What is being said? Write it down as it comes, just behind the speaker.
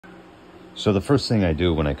So the first thing I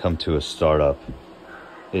do when I come to a startup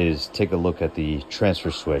is take a look at the transfer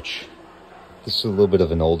switch. This is a little bit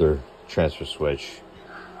of an older transfer switch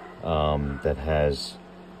that has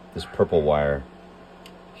this purple wire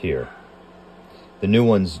here. The new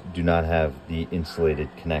ones do not have the insulated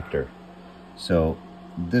connector. So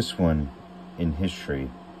this one in history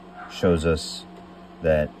shows us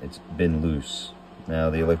that it's been loose. Now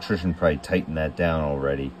the electrician probably tightened that down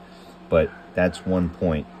already, but that's one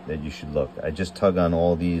point that you should look. I just tug on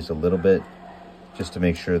all these a little bit just to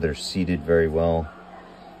make sure they're seated very well.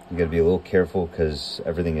 You gotta be a little careful because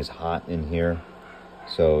everything is hot in here.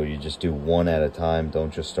 So you just do one at a time.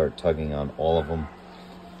 Don't just start tugging on all of them.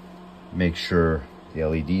 Make sure the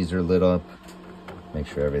LEDs are lit up. Make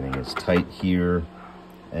sure everything is tight here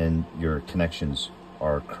and your connections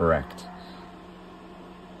are correct.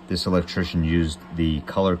 This electrician used the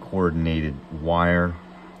color coordinated wire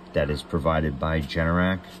that is provided by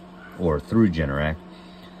Generac or through Generac.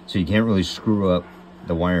 So you can't really screw up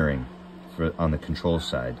the wiring on the control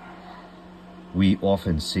side. We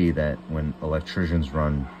often see that when electricians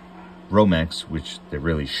run Romex, which they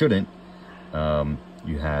really shouldn't,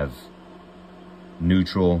 you have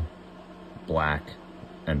neutral, black,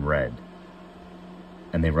 and red.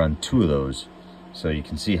 And they run two of those, so you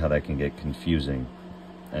can see how that can get confusing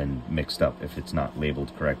and mixed up if it's not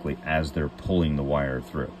labeled correctly as they're pulling the wire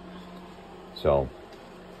through. So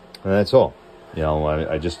that's all. You know,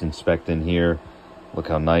 I just inspect in here. Look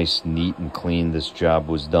how nice, neat, and clean this job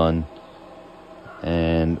was done.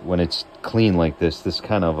 And when it's clean like this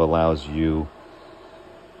kind of allows you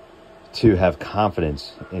to have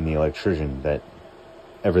confidence in the electrician that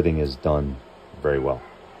everything is done very well.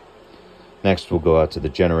 Next, we'll go out to the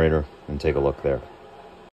generator and take a look there.